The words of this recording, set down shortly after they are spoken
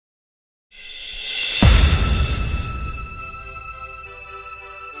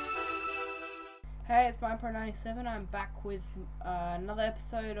Hey, it's MindPro97. I'm back with another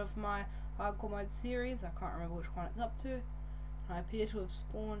episode of my Hardcore Mode series. I can't remember which one it's up to. I appear to have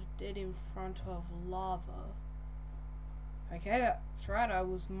spawned dead in front of lava. Okay, that's right. I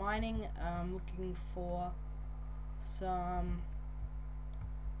was mining, looking for some...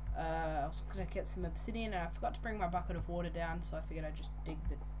 I was going to get some obsidian, and I forgot to bring my bucket of water down, so I figured I'd just dig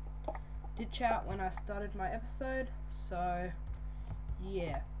the ditch out when I started my episode. So,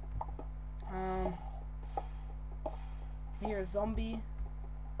 yeah. Hear a zombie.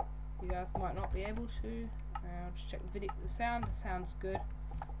 You guys might not be able to. I'll just check the video. The sound. It sounds good.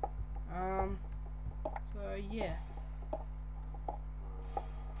 So yeah.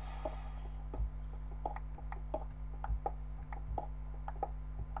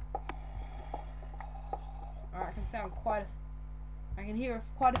 Alright, I can sound quite. I can hear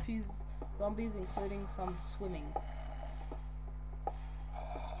quite a few zombies, including some swimming.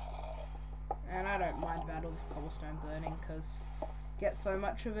 And I don't mind about all this cobblestone burning because you get so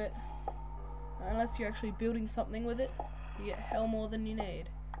much of it. Unless you're actually building something with it, you get hell more than you need.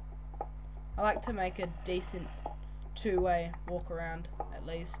 I like to make a decent two-way walk around at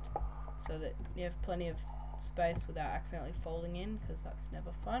least, so that you have plenty of space without accidentally falling in, because that's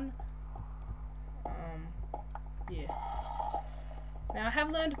never fun. Yeah. Now I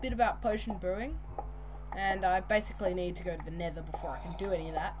have learned a bit about potion brewing, and I basically need to go to the nether before I can do any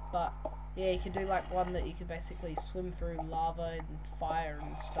of that, but yeah, you can do like one that you can basically swim through lava and fire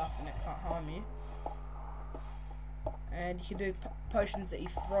and stuff and it can't harm you. And you can do potions that you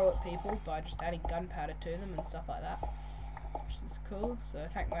throw at people by just adding gunpowder to them and stuff like that, which is cool, so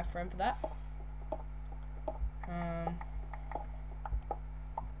thank my friend for that.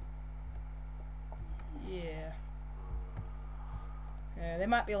 Yeah. Yeah, there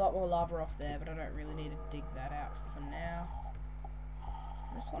might be a lot more lava off there, but I don't really need to dig that out for now.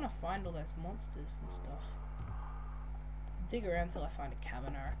 I just want to find all those monsters and stuff. Dig around till I find a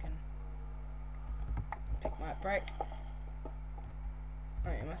cabin, I reckon. Pick might break.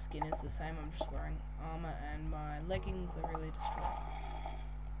 Oh yeah, my skin is the same, I'm just wearing armor and my leggings are really destroyed.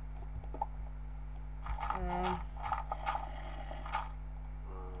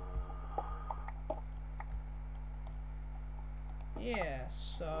 Yeah,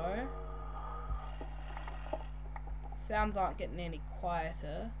 so... sounds aren't getting any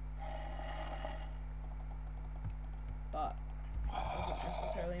quieter, but that doesn't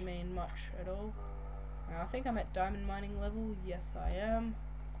necessarily mean much at all. Now, I think I'm at diamond mining level. Yes, I am.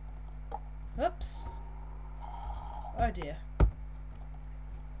 Oops. Oh dear.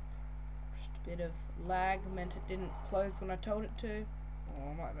 Just a bit of lag meant it didn't close when I told it to. Oh,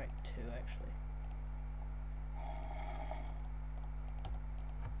 I might make two actually.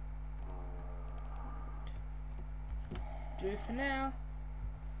 Do for now.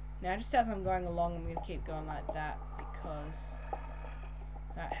 Now, just as I'm going along, I'm going to keep going like that because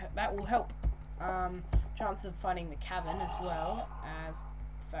that will help chance of finding the cabin, as well as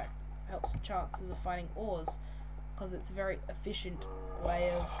the fact helps chances of finding ores, because it's a very efficient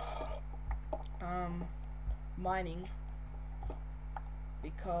way of mining,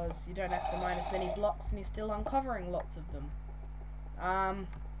 because you don't have to mine as many blocks and you're still uncovering lots of them.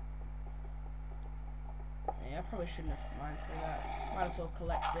 Yeah, I probably shouldn't have mined through that. Might as well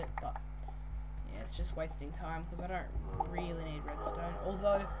collect it, but yeah, it's just wasting time because I don't really need redstone.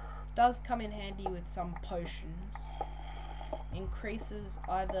 Although it does come in handy with some potions. Increases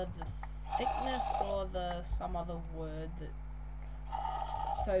either the thickness or the some other word that,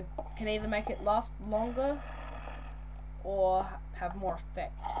 so can either make it last longer or have more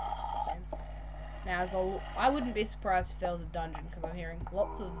effect. Seems like. Now, I wouldn't be surprised if there was a dungeon, because I'm hearing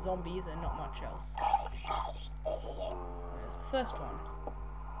lots of zombies and not much else. There's the first one.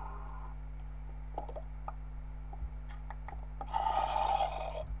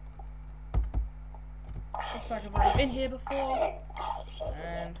 Looks like I've already been here before,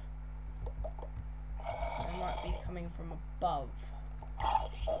 and they might be coming from above.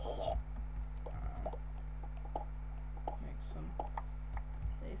 Make some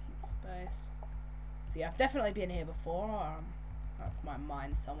decent space. See, I've definitely been here before. That's my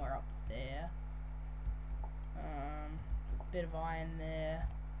mine somewhere up there. A bit of iron there.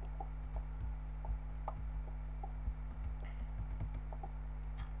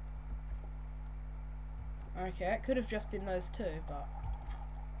 Okay, it could have just been those two, but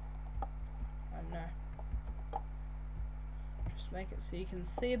I don't know. Just make it so you can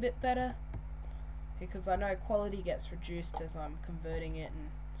see a bit better, because I know quality gets reduced as I'm converting it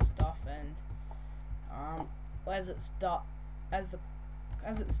and stuff, and as it's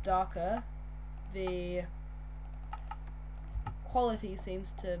darker, the quality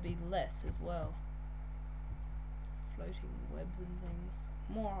seems to be less as well. floating webs and things.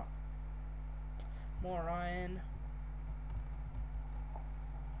 More iron.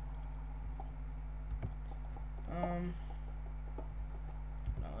 No,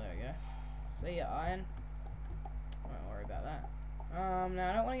 there we go. See ya, iron. Don't worry about that. Now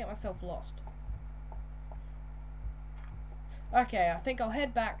I don't want to get myself lost. Okay, I think I'll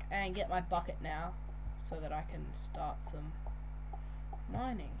head back and get my bucket now, so that I can start some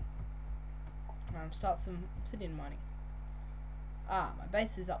mining. Start some obsidian mining. Ah, my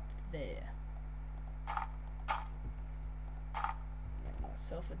base is up there. Make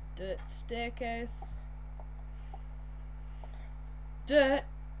myself a dirt staircase. Dirt,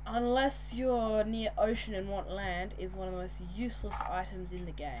 unless you're near ocean and want land, is one of the most useless items in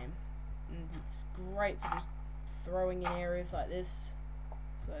the game. And it's great for just throwing in areas like this,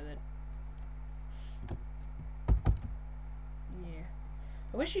 so that, yeah.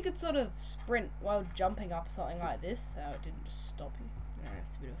 I wish you could sort of sprint while jumping up something like this, so it didn't just stop you.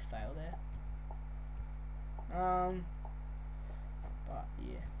 It's a bit of a fail there. But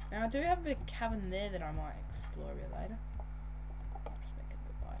yeah. Now I do have a bit of cavern there that I might explore a bit later. I'll just make it a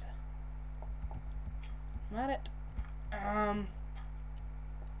bit lighter. I'm at it.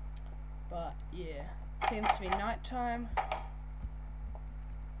 But yeah. Seems to be nighttime.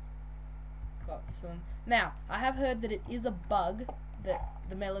 Got some. Now, I have heard that it is a bug that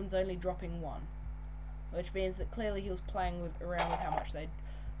the melon's only dropping 1, which means that clearly he was playing around with how much they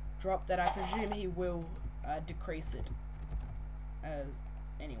drop. That I presume he will decrease it as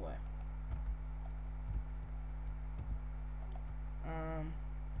anyway.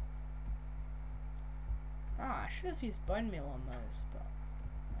 I should have used bone meal on those, but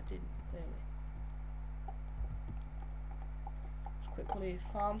I didn't clearly. Quickly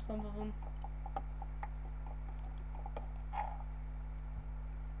farm some of them.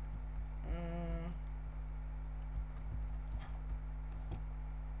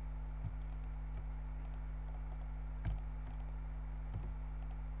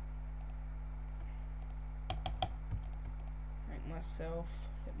 Make myself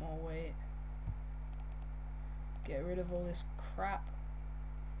a bit more weight. Get rid of all this crap.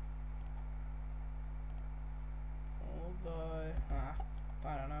 Although, I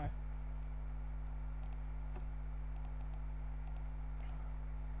don't know.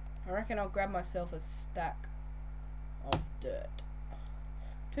 I reckon I'll grab myself a stack of dirt.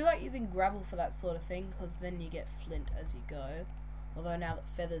 I do like using gravel for that sort of thing, because then you get flint as you go. Although now that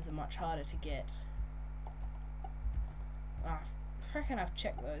feathers are much harder to get. I reckon I've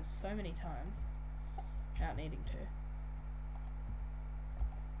checked those so many times without needing to.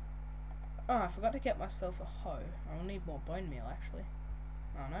 Oh, I forgot to get myself a hoe. I'll need more bone meal, actually.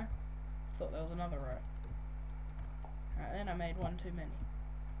 Oh no. Thought there was another row. Alright, then I made one too many.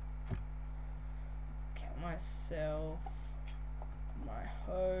 Get myself my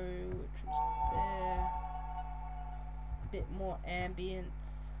hoe, which is there. Bit more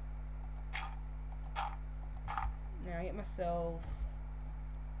ambience. Now I get myself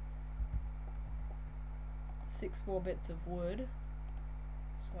 6 more bits of wood.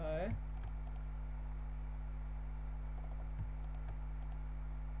 So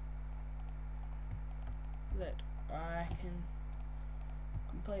that I can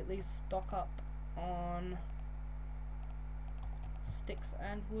completely stock up on sticks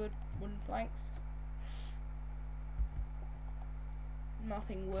and wooden planks.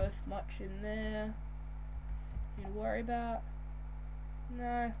 Nothing worth much in there you to worry about.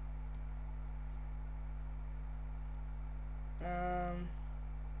 No.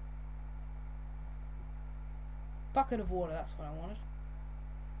 Bucket of water, that's what I wanted.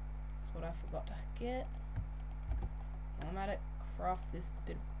 That's what I forgot to get. I'm at it. Craft this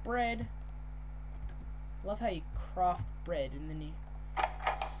bit of bread. Love how you craft bread and then you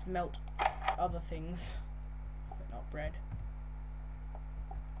smelt other things, but not bread.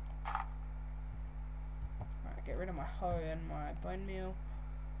 Alright, get rid of my hoe and my bone meal.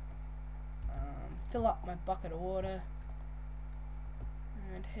 Fill up my bucket of water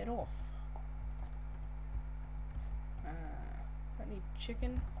and head off. I need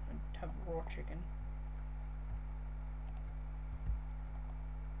chicken. I have raw chicken.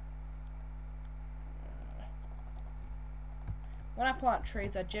 When I plant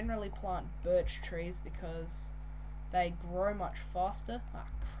trees, I generally plant birch trees because they grow much faster. Ah,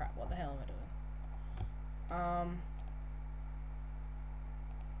 crap, what the hell am I doing?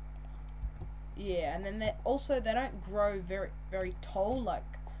 Yeah, and then they don't grow very tall like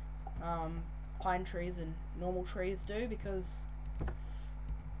pine trees and normal trees do, because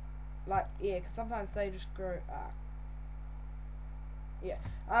because sometimes they just grow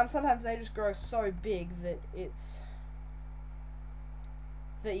sometimes they just grow so big that it's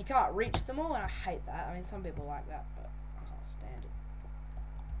that you can't reach them all, and I hate that. I mean, some people like that, but I can't stand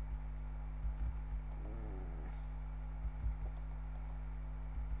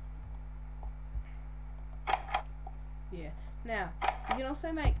it. Yeah. Now, you can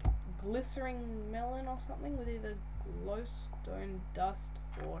also make glycerin melon or something with either glowstone dust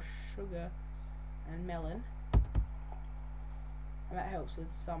or sugar and melon. And that helps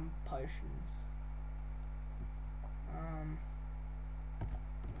with some potions.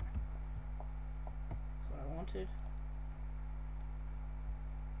 That's what I wanted.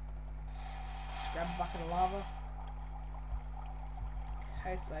 Just grab a bucket of lava. In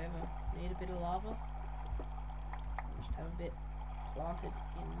case I ever need a bit of lava. I'll just have a bit planted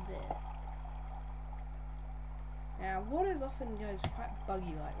in there. Now, waters often goes quite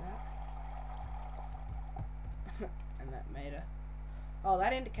buggy like that. And that made a... Oh,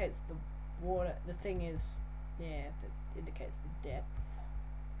 that indicates the water. The thing is... Yeah, that indicates the depth.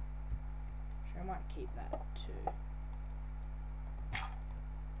 Sure, I might keep that too.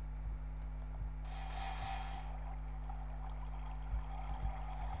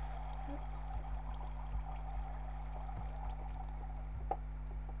 Oops.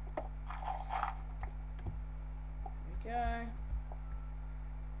 There we go.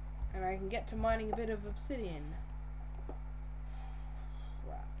 And I can get to mining a bit of obsidian.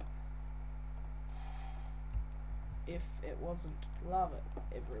 If it wasn't lava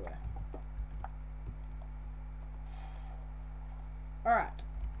everywhere. Alright.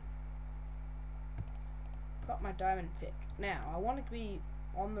 Got my diamond pick. Now, I want to be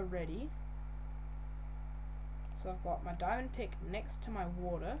on the ready. So I've got my diamond pick next to my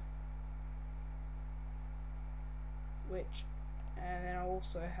water. And then I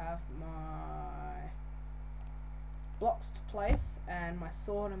also have my blocks to place and my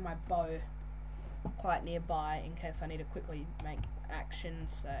sword and my bow quite nearby in case I need to quickly make action,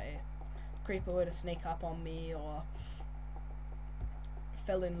 say creeper were to sneak up on me or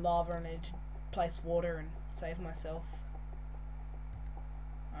fell in lava and I need to place water and save myself.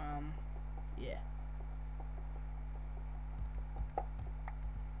 Yeah.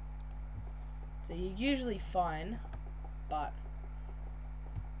 So you're usually fine, but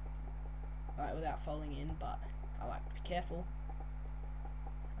like without falling in, but I like to be careful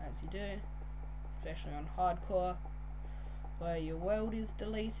as you do. Especially on hardcore, where your world is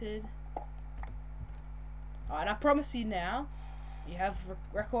deleted. And I promise you now, you have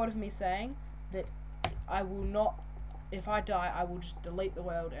record of me saying that I will not, if I die, I will just delete the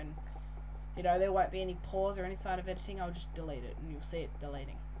world, and you know, there won't be any pause or any sign of editing. I'll just delete it, and you'll see it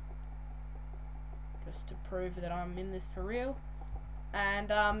deleting. Just to prove that I'm in this for real. And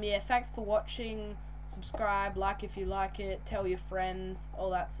yeah, thanks for watching. Subscribe, like if you like it, tell your friends,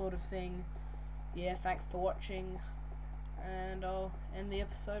 all that sort of thing. Yeah, thanks for watching, and I'll end the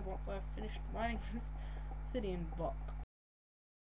episode once I've finished mining this obsidian block.